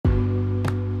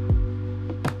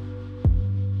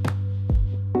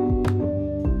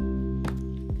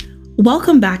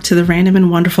Welcome back to the Random and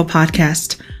Wonderful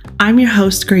podcast. I'm your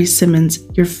host, Grace Simmons,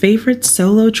 your favorite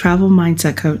solo travel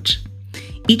mindset coach.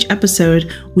 Each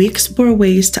episode, we explore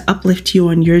ways to uplift you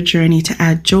on your journey to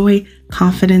add joy,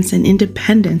 confidence, and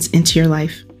independence into your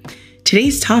life.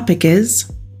 Today's topic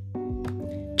is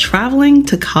traveling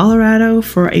to Colorado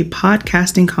for a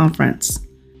podcasting conference.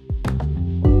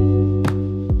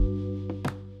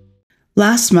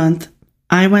 Last month,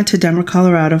 I went to Denver,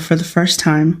 Colorado for the first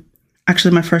time.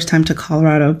 Actually, my first time to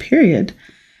Colorado, period.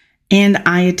 And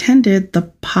I attended the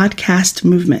podcast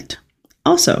movement,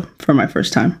 also for my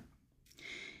first time.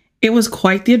 It was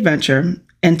quite the adventure.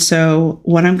 And so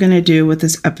what I'm going to do with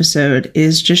this episode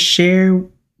is just share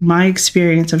my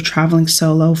experience of traveling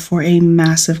solo for a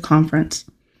massive conference.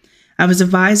 I was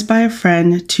advised by a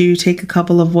friend to take a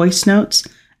couple of voice notes.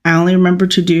 I only remember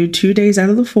to do 2 days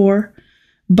out of the 4,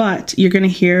 but you're going to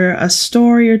hear a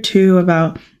story or two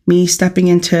about me stepping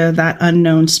into that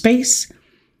unknown space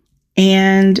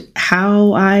and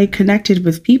how I connected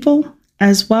with people,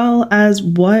 as well as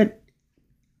what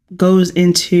goes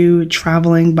into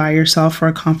traveling by yourself for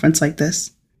a conference like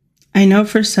this. I know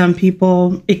for some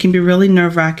people, it can be really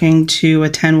nerve-wracking to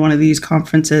attend one of these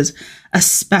conferences,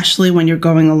 especially when you're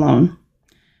going alone.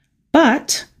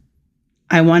 But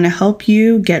I want to help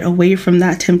you get away from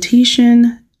that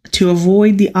temptation to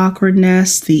avoid the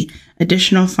awkwardness, the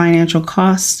additional financial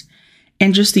costs,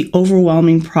 and just the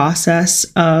overwhelming process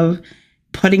of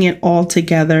putting it all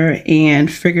together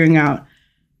and figuring out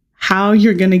how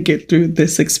you're going to get through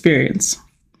this experience.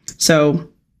 So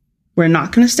we're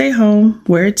not going to stay home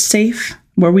where it's safe,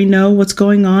 where we know what's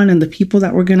going on and the people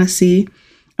that we're going to see.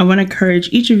 I want to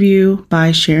encourage each of you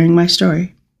by sharing my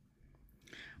story.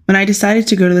 When I decided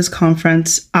to go to this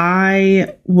conference,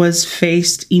 I was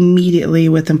faced immediately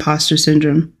with imposter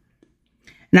syndrome.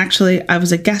 And actually, I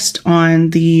was a guest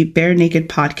on the Bare Naked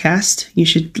podcast. You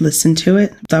should listen to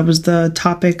it. That was the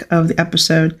topic of the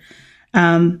episode.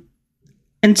 And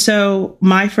so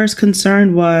my first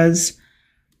concern was,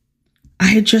 I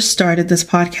had just started this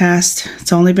podcast.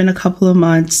 It's only been a couple of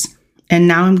months. And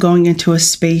now I'm going into a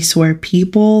space where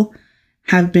people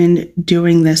have been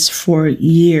doing this for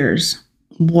years.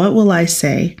 What will I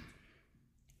say?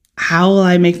 How will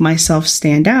I make myself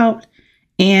stand out?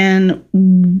 And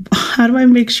how do I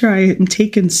make sure I am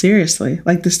taken seriously?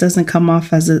 Like this doesn't come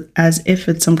off as if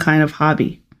it's some kind of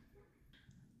hobby.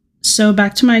 So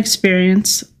back to my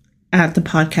experience at the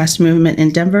podcast movement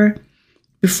in Denver.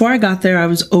 Before I got there, I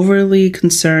was overly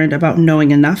concerned about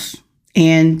knowing enough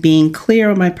and being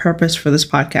clear on my purpose for this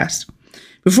podcast.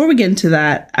 Before we get into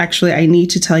that, actually, I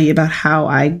need to tell you about how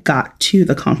I got to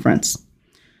the conference.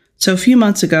 So a few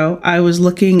months ago, I was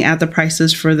looking at the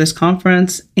prices for this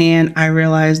conference and I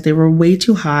realized they were way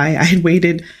too high. I had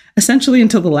waited essentially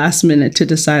until the last minute to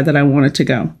decide that I wanted to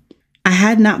go. I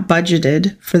had not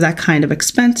budgeted for that kind of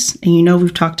expense. And you know,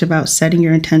 we've talked about setting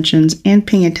your intentions and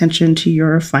paying attention to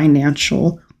your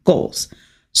financial goals.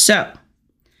 So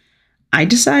I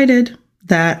decided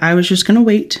that I was just going to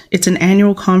wait. It's an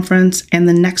annual conference and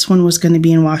the next one was going to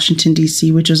be in Washington,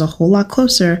 D.C., which is a whole lot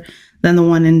closer than the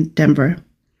one in Denver.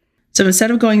 So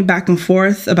instead of going back and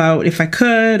forth about if I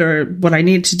could or what I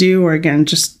needed to do, or again,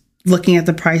 just looking at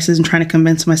the prices and trying to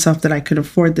convince myself that I could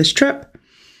afford this trip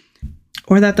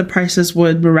or that the prices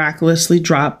would miraculously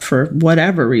drop for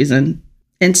whatever reason,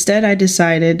 instead I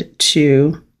decided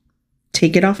to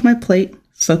take it off my plate,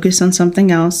 focus on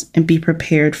something else, and be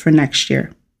prepared for next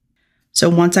year. So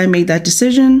once I made that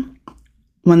decision,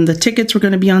 when the tickets were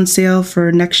going to be on sale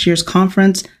for next year's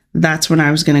conference, that's when I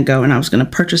was going to go and I was going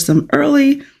to purchase them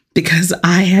early because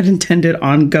I had intended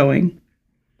on going.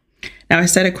 Now I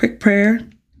said a quick prayer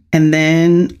and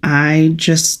then I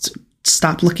just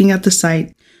stopped looking at the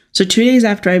site. So 2 days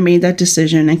after I made that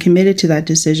decision and committed to that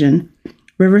decision,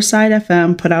 Riverside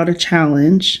FM put out a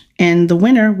challenge and the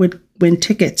winner would win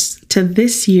tickets to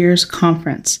this year's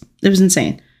conference. It was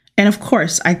insane. And of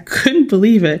course, I couldn't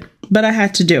believe it, but I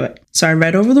had to do it. So I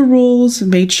read over the rules,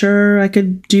 made sure I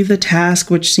could do the task,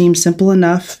 which seemed simple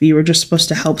enough. You were just supposed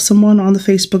to help someone on the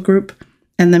Facebook group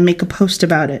and then make a post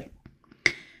about it.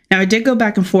 Now, I did go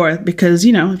back and forth because,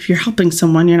 you know, if you're helping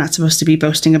someone, you're not supposed to be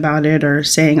boasting about it or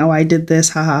saying, oh, I did this,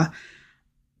 haha.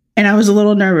 And I was a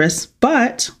little nervous,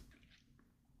 but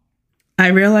I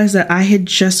realized that I had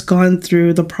just gone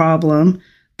through the problem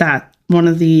that one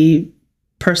of the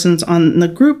persons on the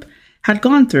group had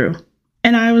gone through.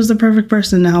 And I was the perfect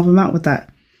person to help him out with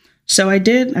that. So I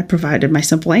did. I provided my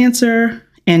simple answer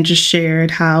and just shared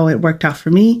how it worked out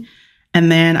for me.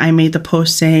 And then I made the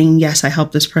post saying, yes, I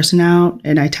helped this person out,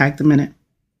 and I tagged them in it.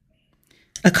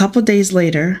 A couple days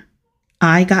later,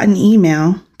 I got an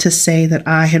email to say that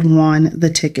I had won the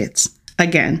tickets.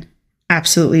 Again,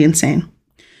 absolutely insane.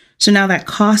 So now that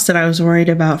cost that I was worried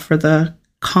about for the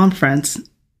conference,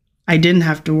 I didn't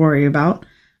have to worry about,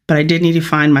 but I did need to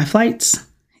find my flights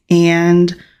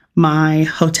and my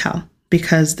hotel,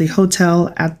 because the hotel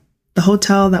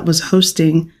that was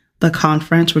hosting the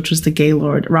conference, which was the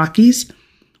Gaylord Rockies,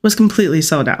 was completely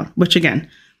sold out, which again,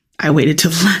 I waited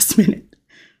till the last minute.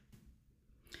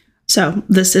 So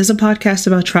this is a podcast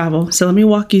about travel. So let me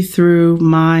walk you through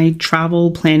my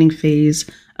travel planning phase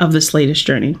of this latest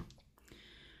journey.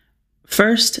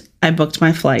 First, I booked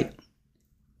my flight.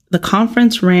 The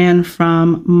conference ran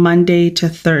from Monday to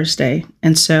Thursday,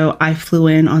 and so I flew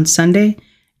in on Sunday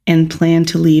and planned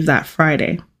to leave that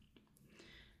Friday.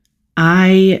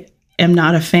 I am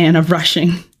not a fan of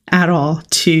rushing at all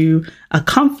to a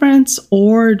conference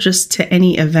or just to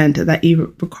any event that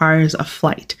requires a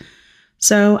flight.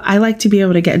 So I like to be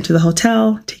able to get into the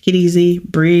hotel, take it easy,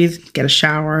 breathe, get a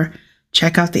shower,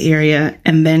 check out the area,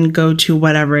 and then go to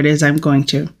whatever it is I'm going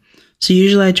to. So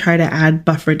usually I try to add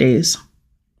buffer days.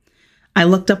 I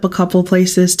looked up a couple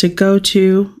places to go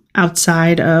to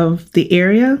outside of the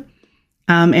area.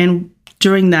 And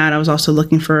during that, I was also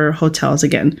looking for hotels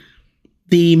again.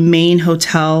 The main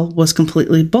hotel was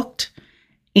completely booked,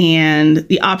 and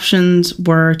the options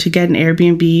were to get an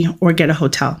Airbnb or get a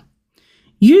hotel.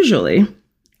 Usually,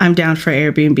 I'm down for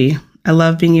Airbnb. I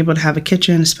love being able to have a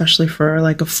kitchen, especially for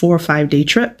like a 4 or 5 day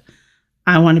trip.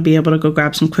 I want to be able to go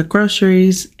grab some quick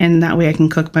groceries, and that way I can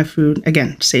cook my food,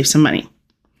 again, save some money.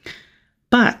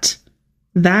 But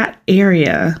that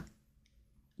area,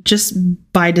 just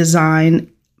by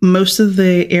design, most of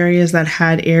the areas that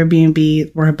had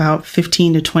Airbnb were about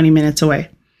 15 to 20 minutes away,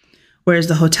 whereas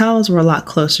the hotels were a lot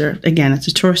closer. Again, it's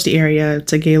a touristy area.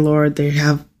 It's a Gaylord. They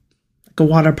have like a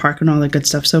water park and all that good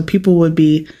stuff. So people would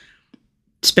be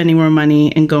spending more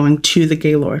money and going to the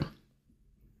Gaylord.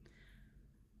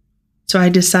 So I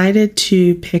decided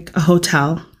to pick a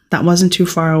hotel that wasn't too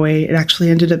far away. It actually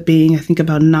ended up being, I think,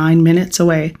 about 9 minutes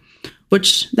away,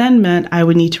 which then meant I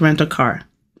would need to rent a car.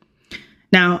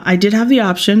 Now, I did have the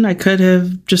option. I could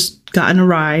have just gotten a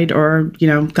ride or,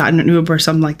 gotten an Uber or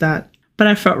something like that. But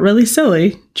I felt really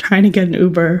silly trying to get an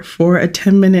Uber for a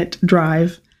 10-minute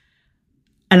drive,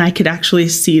 and I could actually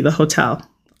see the hotel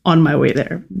on my way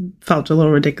there. Felt a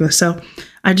little ridiculous. So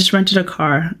I just rented a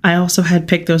car. I also had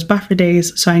picked those buffer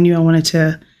days, so I knew I wanted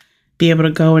to be able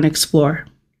to go and explore.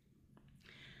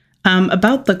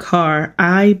 About the car,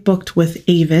 I booked with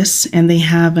Avis, and they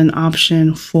have an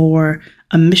option for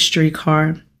a mystery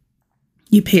car.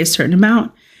 You pay a certain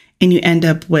amount, and you end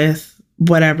up with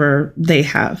whatever they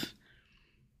have.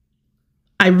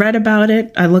 I read about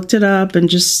it. I looked it up and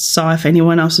just saw if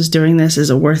anyone else is doing this.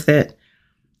 Is it worth it?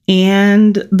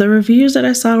 And the reviews that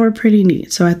I saw were pretty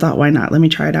neat. So I thought, why not? Let me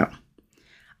try it out.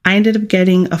 I ended up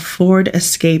getting a Ford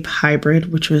Escape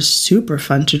Hybrid, which was super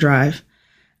fun to drive.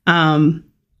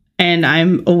 And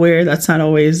I'm aware that's not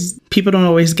always, people don't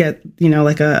always get,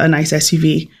 like a nice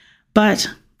SUV. But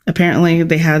apparently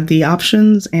they had the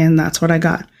options, and that's what I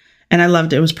got. And I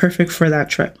loved it. It was perfect for that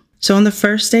trip. So on the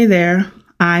first day there,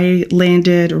 I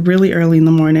landed really early in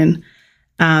the morning.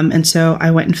 And so I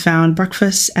went and found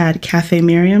breakfast at Cafe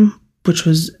Miriam, which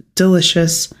was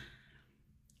delicious.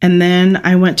 And then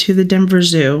I went to the Denver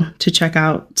Zoo to check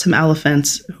out some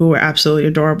elephants who were absolutely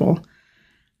adorable.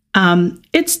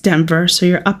 It's Denver, so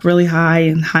you're up really high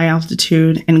in high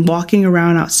altitude, and walking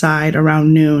around outside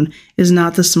around noon is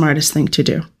not the smartest thing to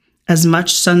do. As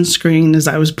much sunscreen as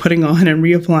I was putting on and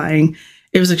reapplying,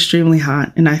 it was extremely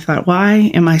hot. And I thought,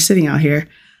 why am I sitting out here?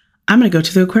 I'm going to go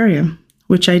to the aquarium,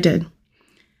 which I did.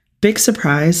 Big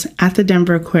surprise, at the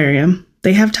Denver Aquarium,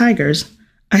 they have tigers.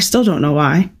 I still don't know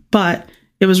why, but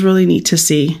it was really neat to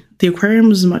see. The aquarium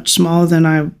was much smaller than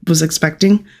I was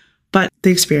expecting, but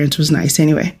the experience was nice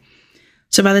anyway.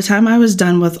 So by the time I was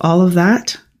done with all of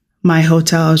that, I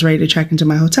was ready to check into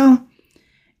my hotel,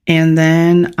 and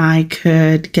then I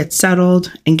could get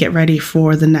settled and get ready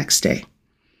for the next day.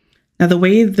 Now, the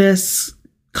way this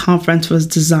conference was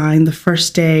designed, the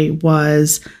first day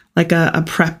was like a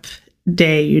prep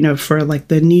day, for like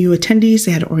the new attendees.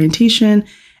 They had orientation,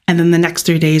 and then the next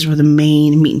 3 days were the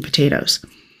main meat and potatoes.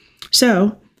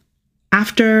 So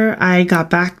after I got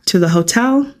back to the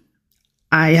hotel,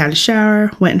 I had a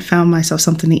shower, went and found myself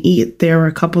something to eat. There were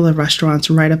a couple of restaurants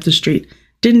right up the street.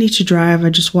 Didn't need to drive. I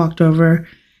just walked over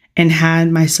and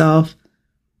had myself,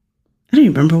 I don't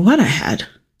even remember what I had.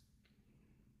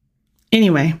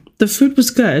 Anyway, the food was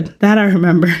good. That I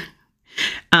remember.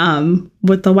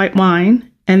 With the white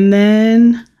wine. And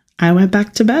then I went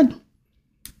back to bed.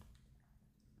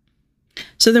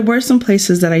 So there were some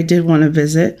places that I did want to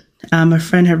visit. A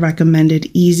friend had recommended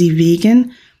Easy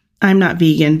Vegan. I'm not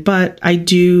vegan, but I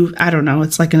don't know,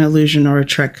 it's like an illusion or a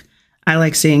trick. I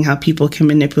like seeing how people can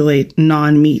manipulate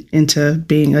non-meat into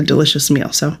being a delicious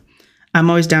meal. So I'm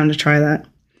always down to try that.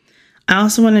 I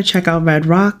also want to check out Red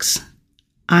Rocks.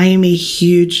 I am a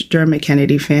huge Dermot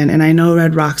Kennedy fan, and I know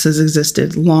Red Rocks has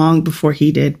existed long before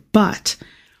he did, but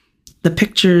the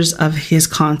pictures of his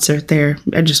concert there,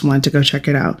 I just wanted to go check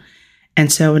it out.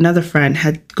 And so another friend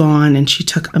had gone and she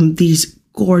took these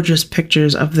gorgeous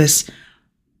pictures of this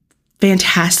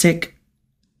fantastic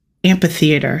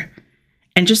amphitheater.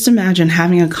 And just imagine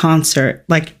having a concert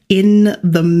like in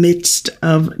the midst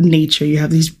of nature. You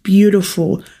have these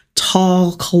beautiful,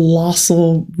 tall,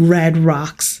 colossal red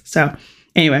rocks. So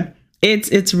anyway,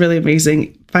 it's really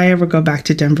amazing. If I ever go back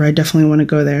to Denver, I definitely want to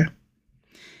go there.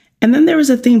 And then there was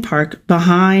a theme park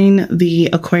behind the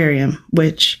aquarium,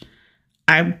 which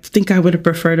I think I would have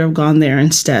preferred to have gone there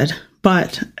instead.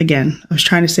 But again, I was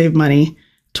trying to save money.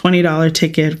 $20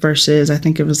 ticket versus I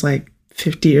think it was like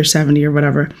 50 or 70 or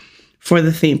whatever for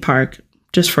the theme park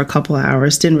just for a couple of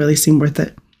hours. Didn't really seem worth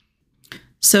it.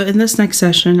 So in this next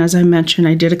session, as I mentioned,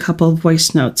 I did a couple of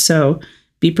voice notes. So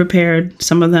be prepared.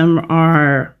 Some of them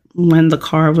are when the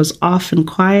car was off and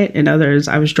quiet, and others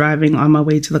I was driving on my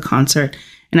way to the concert.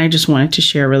 And I just wanted to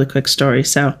share a really quick story.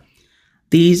 So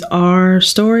these are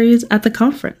stories at the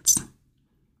conference.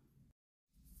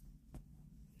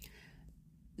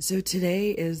 So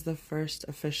today is the first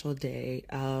official day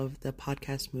of the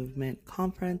Podcast Movement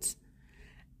Conference.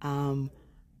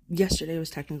 Yesterday was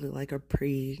technically like a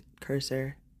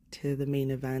precursor to the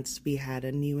main events. We had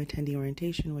a new attendee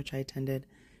orientation, which I attended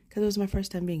because it was my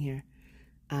first time being here.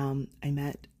 I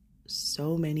met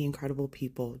so many incredible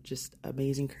people, just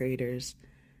amazing creators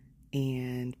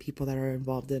and people that are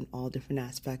involved in all different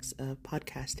aspects of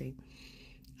podcasting.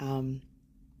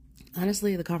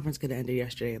 Honestly, the conference could have ended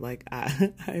yesterday. Like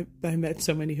I met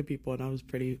so many people and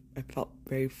I felt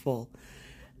very full.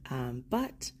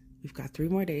 But we've got 3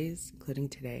 more days, including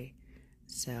today.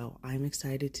 So I'm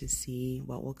excited to see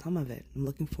what will come of it. I'm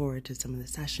looking forward to some of the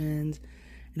sessions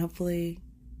and hopefully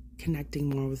connecting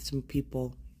more with some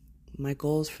people. My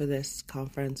goals for this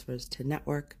conference was to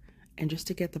network and just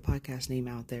to get the podcast name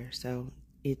out there. So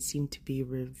it seemed to be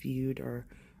reviewed or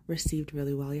received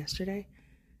really well yesterday.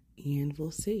 And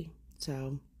we'll see.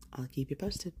 So I'll keep you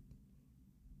posted.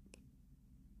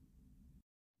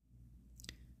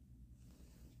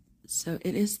 So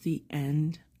it is the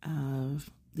end of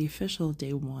the official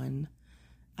day 1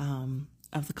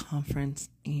 of the conference,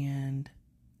 and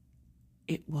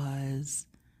it was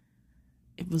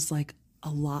like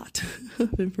a lot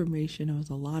of information. It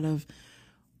was a lot of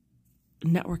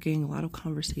networking, a lot of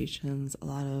conversations, a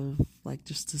lot of like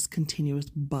just this continuous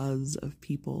buzz of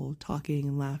people talking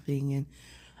and laughing and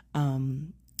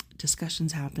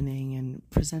discussions happening and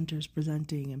presenters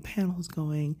presenting and panels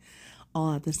going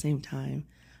all at the same time.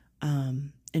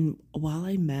 And while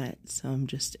I met some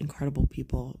just incredible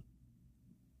people,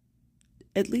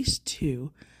 at least 2,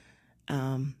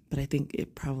 but I think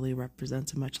it probably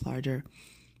represents a much larger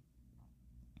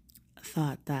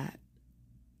thought that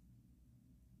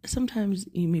sometimes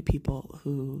you meet people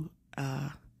who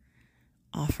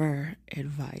offer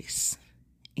advice,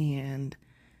 and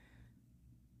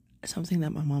something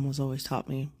that my mom has always taught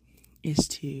me is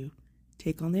to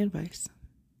take on the advice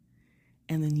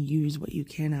and then use what you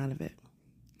can out of it.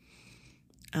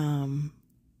 And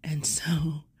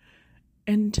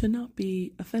to not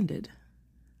be offended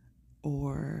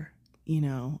or,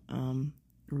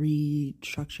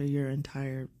 restructure your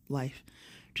entire life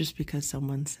just because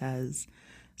someone says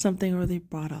something or they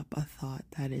brought up a thought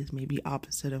that is maybe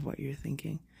opposite of what you're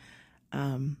thinking.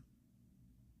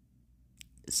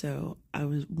 So I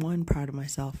was proud of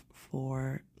myself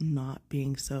for not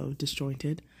being so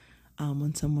disjointed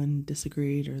when someone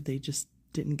disagreed or they just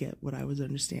didn't get what I was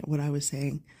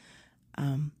saying,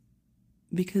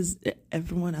 because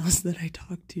everyone else that I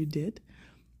talked to did,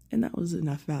 and that was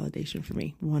enough validation for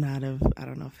me. 1 out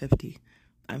of 50.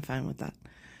 I'm fine with that.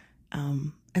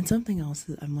 And something else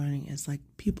that I'm learning is like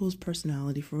people's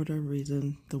personality, for whatever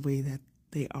reason, the way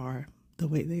they are,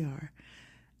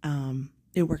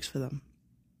 it works for them.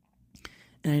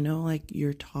 And I know like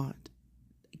you're taught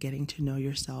getting to know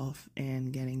yourself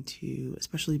and getting to,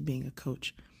 especially being a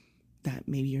coach, that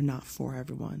maybe you're not for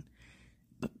everyone,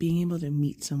 but being able to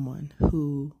meet someone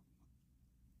who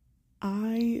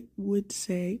I would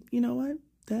say, you know what,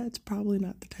 that's probably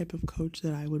not the type of coach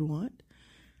that I would want.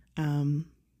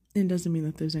 It doesn't mean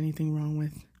that there's anything wrong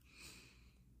with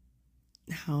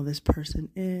how this person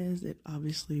is. It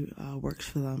obviously works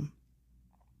for them.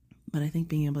 But I think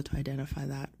being able to identify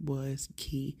that was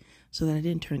key so that I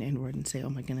didn't turn inward and say, oh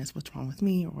my goodness, what's wrong with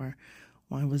me? Or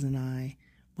why wasn't I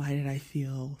Why did I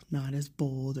feel not as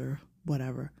bold or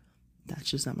whatever? That's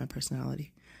just not my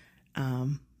personality.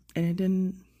 And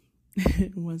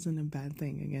it wasn't a bad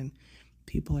thing. Again,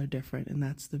 people are different, and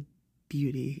that's the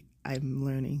beauty I'm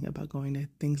learning about going to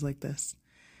things like this,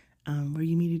 where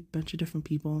you meet a bunch of different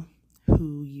people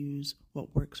who use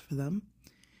what works for them,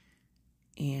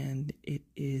 and it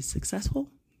is successful.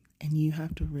 And you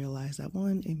have to realize that,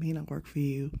 one, it may not work for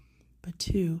you, but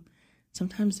two,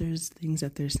 sometimes there's things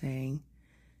that they're saying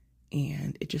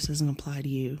and it just doesn't apply to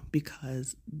you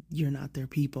because you're not their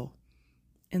people,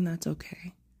 and that's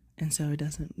okay. And so it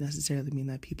doesn't necessarily mean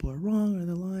that people are wrong or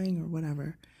they're lying or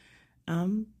whatever.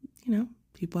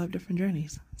 People have different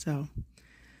journeys. So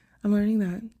I'm learning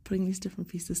that, putting these different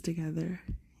pieces together,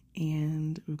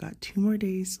 and we've got 2 more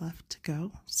days left to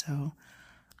go. So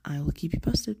I will keep you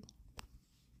posted.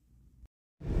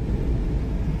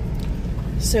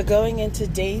 So going into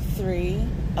day 3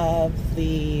 of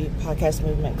the Podcast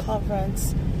Movement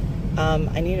Conference,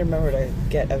 I need to remember to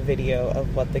get a video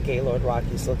of what the Gaylord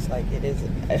Rockies looks like. It is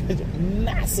a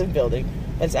massive building,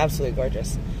 but it's absolutely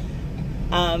gorgeous.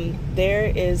 There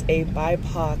is a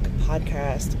BIPOC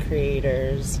podcast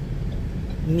creators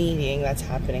meeting that's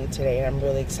happening today, and I'm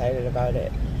really excited about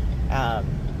it. And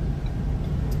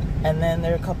then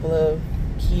there are a couple of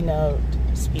keynote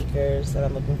speakers that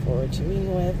I'm looking forward to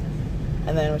meeting with.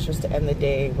 And then we're supposed to end the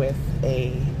day with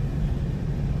a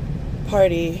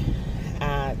party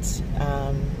at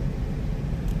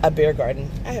a beer garden.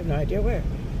 I have no idea where.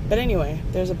 But anyway,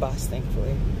 there's a bus,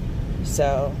 thankfully.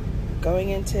 So going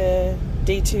into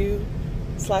day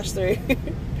 2/3,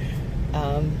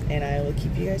 and I will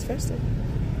keep you guys posted.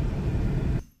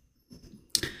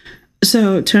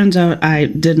 So it turns out I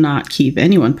did not keep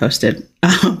anyone posted,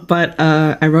 but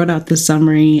I wrote out the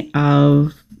summary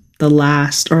of the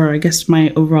last, or I guess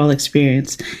my overall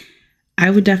experience.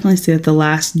 I would definitely say that the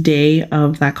last day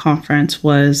of that conference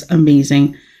was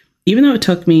amazing. Even though it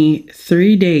took me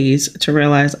 3 days to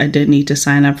realize I didn't need to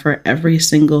sign up for every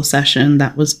single session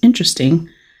that was interesting.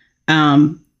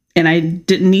 And I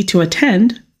didn't need to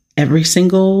attend every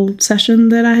single session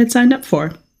that I had signed up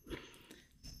for.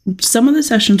 Some of the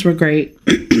sessions were great.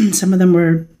 Some of them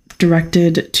were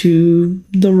directed to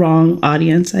the wrong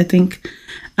audience, I think.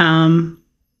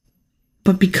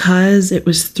 But because it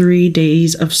was 3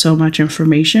 days of so much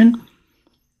information,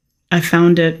 I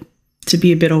found it to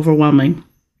be a bit overwhelming.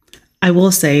 I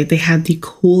will say they had the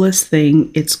coolest thing.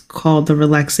 It's called the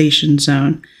relaxation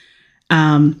zone.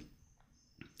 And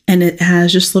it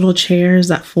has just little chairs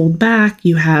that fold back.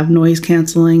 You have noise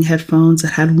canceling headphones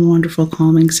that had wonderful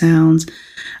calming sounds,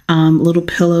 little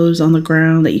pillows on the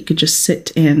ground that you could just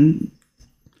sit and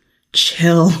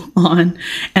chill on.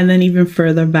 And then even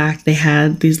further back, they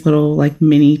had these little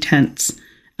mini tents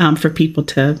for people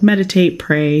to meditate,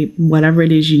 pray, whatever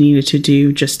it is you needed to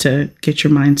do just to get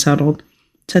your mind settled.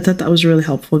 So I thought that was really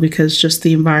helpful because just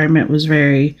the environment was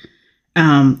very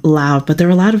loud, but there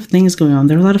were a lot of things going on.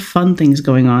 There were a lot of fun things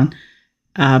going on,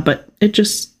 but it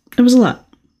was a lot.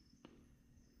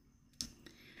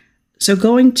 So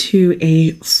going to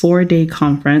a 4-day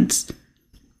conference,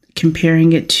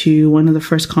 comparing it to one of the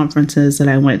first conferences that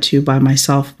I went to by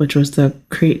myself, which was the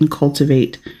Create and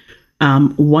Cultivate.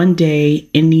 1 day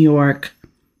in New York,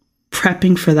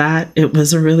 prepping for that. It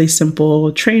was a really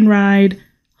simple train ride,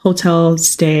 hotel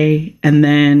stay, and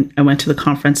then I went to the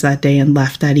conference that day and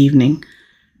left that evening.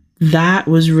 That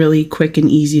was really quick and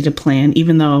easy to plan,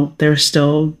 even though they were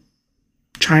still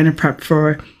trying to prep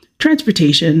for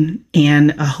transportation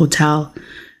and a hotel.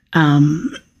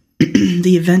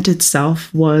 The event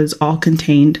itself was all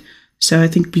contained. So I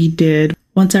think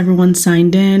once everyone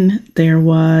signed in, there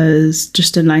was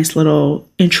just a nice little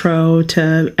intro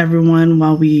to everyone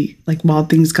while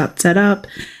things got set up.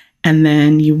 And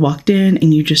then you walked in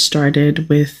and you just started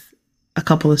with a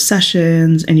couple of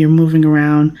sessions and you're moving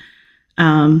around.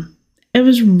 It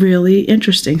was really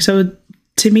interesting. So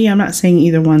to me, I'm not saying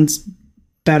either one's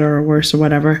better or worse or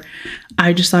whatever.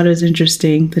 I just thought it was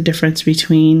interesting, the difference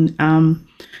between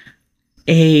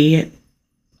a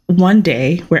 1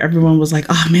 day where everyone was like,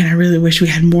 oh man, I really wish we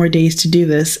had more days to do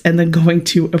this. And then going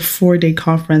to a 4-day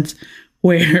conference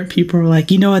where people were like,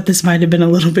 you know what, this might have been a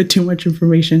little bit too much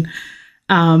information.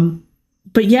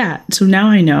 But yeah, so now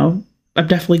I know I'm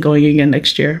definitely going again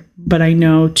next year, but I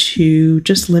know to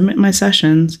just limit my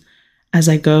sessions as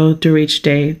I go through each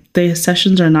day. The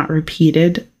sessions are not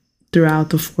repeated throughout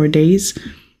the 4 days,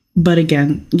 but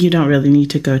again, you don't really need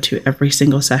to go to every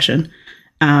single session.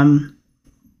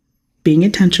 Being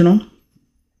intentional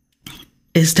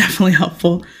is definitely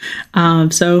helpful.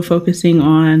 So focusing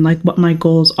on what my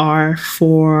goals are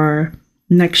for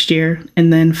next year,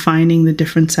 and then finding the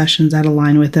different sessions that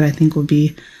align with it, I think will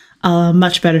be a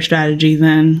much better strategy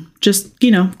than just,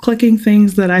 clicking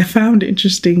things that I found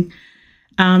interesting.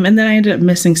 And then I ended up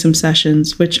missing some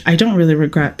sessions, which I don't really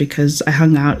regret because I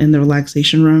hung out in the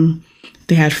relaxation room.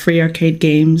 They had free arcade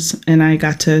games, and I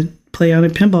got to play on a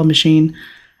pinball machine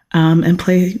and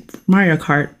play Mario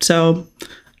Kart. So,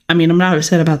 I'm not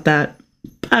upset about that,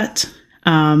 but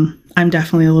I'm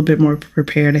definitely a little bit more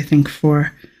prepared, I think,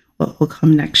 for what will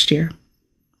come next year.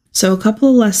 So a couple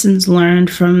of lessons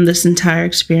learned from this entire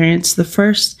experience. The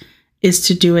first is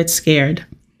to do it scared.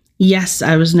 Yes,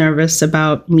 I was nervous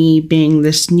about me being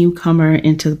this newcomer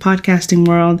into the podcasting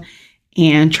world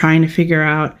and trying to figure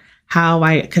out how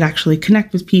I could actually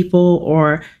connect with people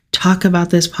or talk about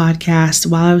this podcast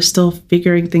while I was still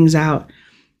figuring things out.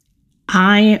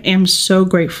 I am so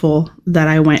grateful that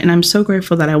I went, and I'm so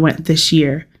grateful that I went this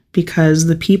year, because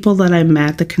the people that I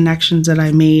met, the connections that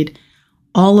I made,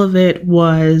 all of it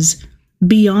was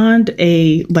beyond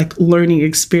a learning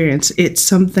experience. It's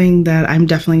something that I'm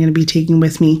definitely going to be taking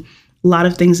with me. A lot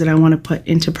of things that I want to put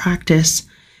into practice.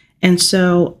 And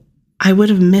so I would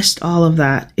have missed all of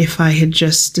that if I had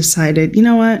just decided, you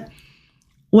know what,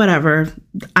 whatever,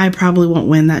 I probably won't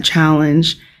win that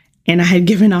challenge. And I had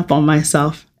given up on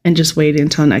myself and just waited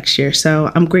until next year.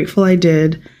 So I'm grateful I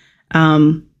did.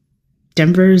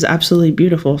 Denver is absolutely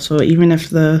beautiful. So even if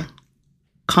the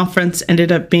conference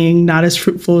ended up being not as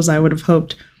fruitful as I would have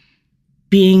hoped,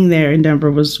 being there in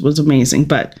Denver was amazing.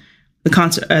 But the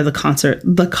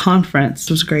conference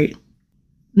was great.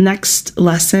 Next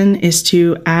lesson is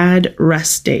to add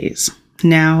rest days.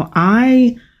 Now,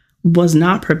 I was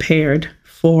not prepared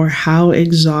for how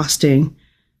exhausting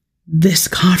this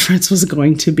conference was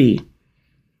going to be.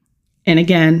 And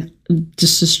again,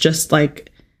 this is just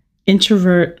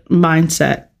introvert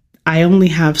mindset. I only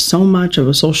have so much of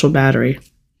a social battery.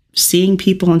 Seeing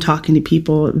people and talking to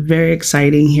people, very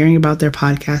exciting. Hearing about their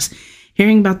podcasts,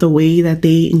 hearing about the way that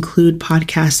they include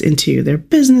podcasts into their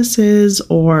businesses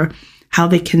or how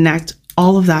they connect,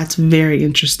 all of that's very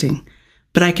interesting.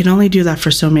 But I can only do that for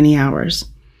so many hours.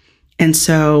 And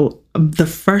so the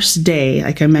first day,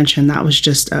 like I mentioned, that was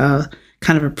just a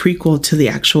kind of a prequel to the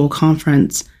actual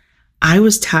conference. I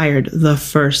was tired the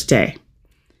first day.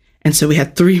 And so we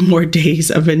had 3 more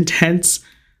days of intense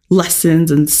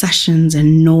lessons and sessions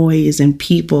and noise and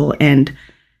people, and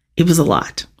it was a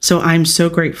lot. So I'm so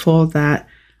grateful that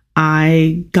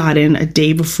I got in a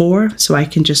day before so I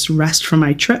can just rest from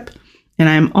my trip. And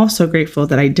I'm also grateful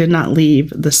that I did not leave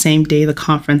the same day the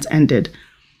conference ended.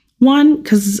 One,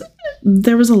 because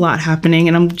there was a lot happening,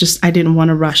 and I didn't want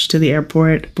to rush to the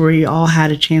airport. We all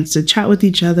had a chance to chat with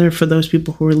each other for those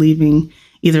people who were leaving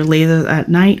either later at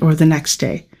night or the next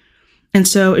day. And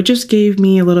so it just gave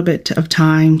me a little bit of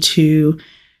time to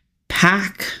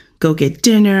pack, go get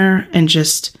dinner, and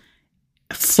just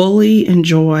fully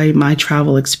enjoy my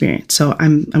travel experience. So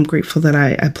I'm grateful that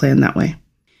I planned that way.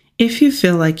 If you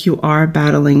feel like you are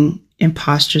battling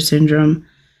imposter syndrome,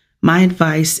 my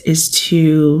advice is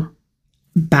to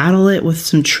battle it with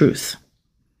some truth.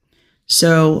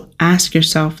 So ask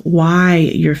yourself why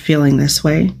you're feeling this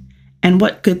way and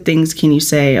what good things can you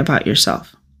say about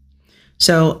yourself.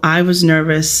 So I was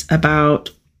nervous about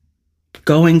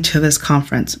going to this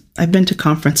conference. I've been to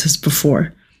conferences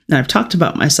before, and I've talked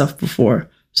about myself before,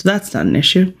 so that's not an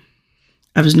issue.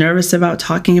 I was nervous about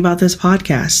talking about this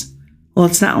podcast. Well,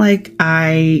 it's not like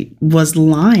I was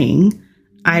lying.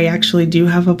 I actually do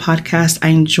have a podcast. I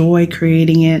enjoy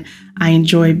creating it. I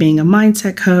enjoy being a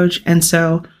mindset coach. And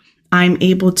so I'm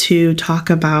able to talk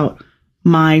about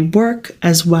my work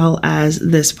as well as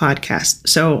this podcast.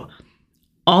 So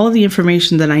all of the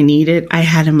information that I needed, I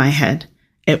had in my head.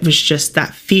 It was just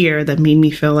that fear that made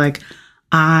me feel like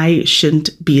I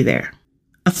shouldn't be there.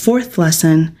 A fourth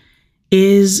lesson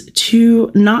is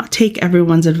to not take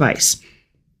everyone's advice.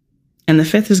 And the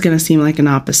fifth is going to seem like an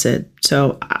opposite.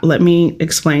 So let me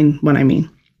explain what I mean.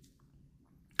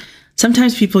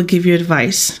 Sometimes people give you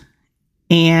advice,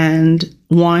 and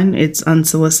one, it's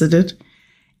unsolicited,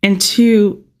 and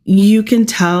two, you can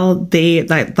tell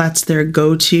that's their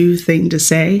go-to thing to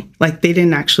say. Like they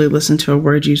didn't actually listen to a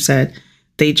word you said.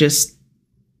 They just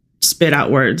spit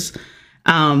out words.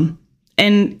 And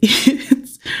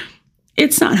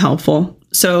it's not helpful.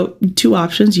 So 2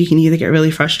 options: you can either get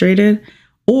really frustrated,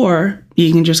 or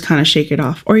you can just kind of shake it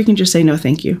off, or you can just say, no,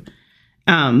 thank you.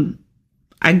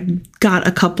 I got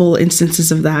a couple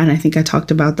instances of that, and I think I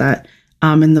talked about that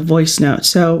in the voice note.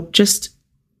 So just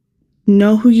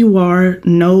know who you are,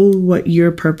 know what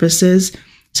your purpose is.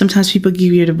 Sometimes people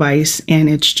give you advice and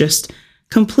it's just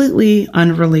completely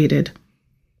unrelated.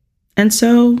 And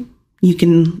so you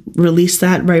can release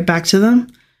that right back to them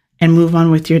and move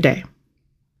on with your day.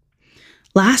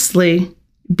 Lastly,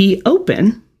 be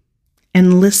open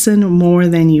and listen more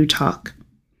than you talk.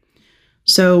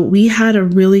 So we had a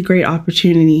really great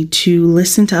opportunity to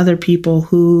listen to other people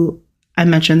who I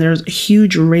mentioned. There's a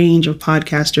huge range of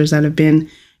podcasters that have been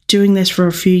doing this for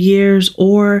a few years,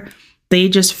 or they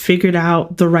just figured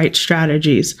out the right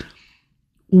strategies.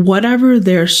 Whatever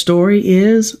their story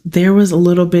is, there was a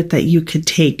little bit that you could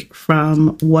take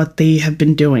from what they have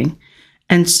been doing.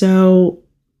 And so,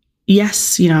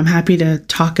 yes, I'm happy to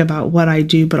talk about what I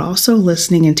do, but also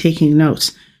listening and taking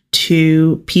notes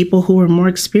to people who are more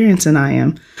experienced than I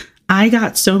am. I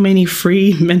got so many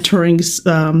free mentoring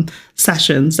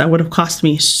sessions that would have cost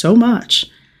me so much.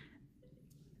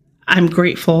 I'm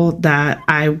grateful that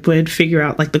I would figure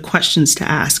out the questions to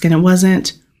ask. And it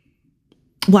wasn't,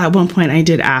 at one point I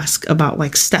did ask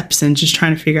about steps and just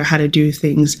trying to figure out how to do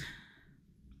things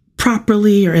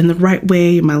properly or in the right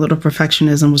way. My little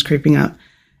perfectionism was creeping up.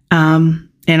 And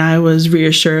I was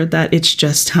reassured that it's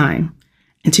just time.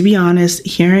 And to be honest,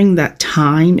 hearing that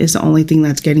time is the only thing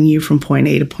that's getting you from point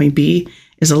A to point B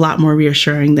is a lot more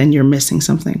reassuring than you're missing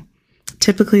something.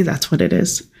 Typically, that's what it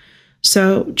is.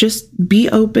 So just be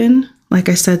open. Like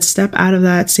I said, step out of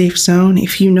that safe zone.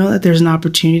 If you know that there's an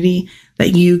opportunity that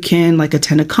you can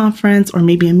attend a conference or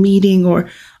maybe a meeting or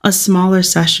a smaller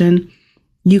session,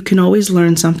 you can always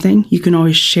learn something. You can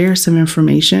always share some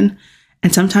information.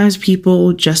 And sometimes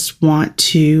people just want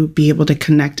to be able to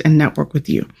connect and network with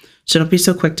you. So don't be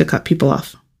so quick to cut people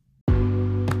off.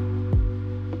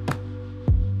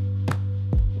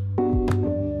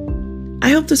 I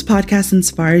hope this podcast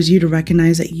inspires you to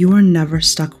recognize that you are never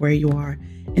stuck where you are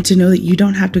and to know that you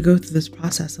don't have to go through this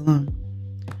process alone.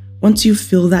 Once you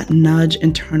feel that nudge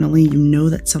internally, you know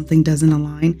that something doesn't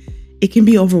align, it can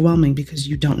be overwhelming because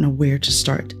you don't know where to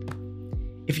start.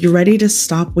 If you're ready to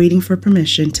stop waiting for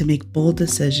permission to make bold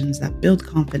decisions that build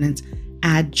confidence,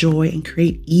 add joy, and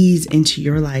create ease into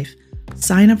your life,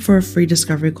 sign up for a free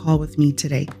discovery call with me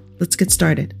today. Let's get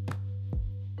started.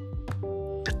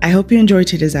 I hope you enjoyed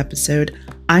today's episode.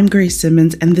 I'm Grace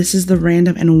Simmons, and this is the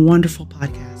Random and Wonderful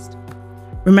Podcast.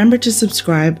 Remember to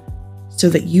subscribe so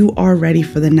that you are ready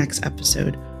for the next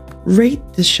episode. Rate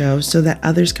the show so that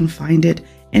others can find it,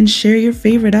 and share your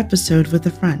favorite episode with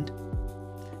a friend.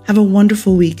 Have a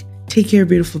wonderful week. Take care,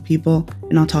 beautiful people,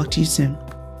 and I'll talk to you soon.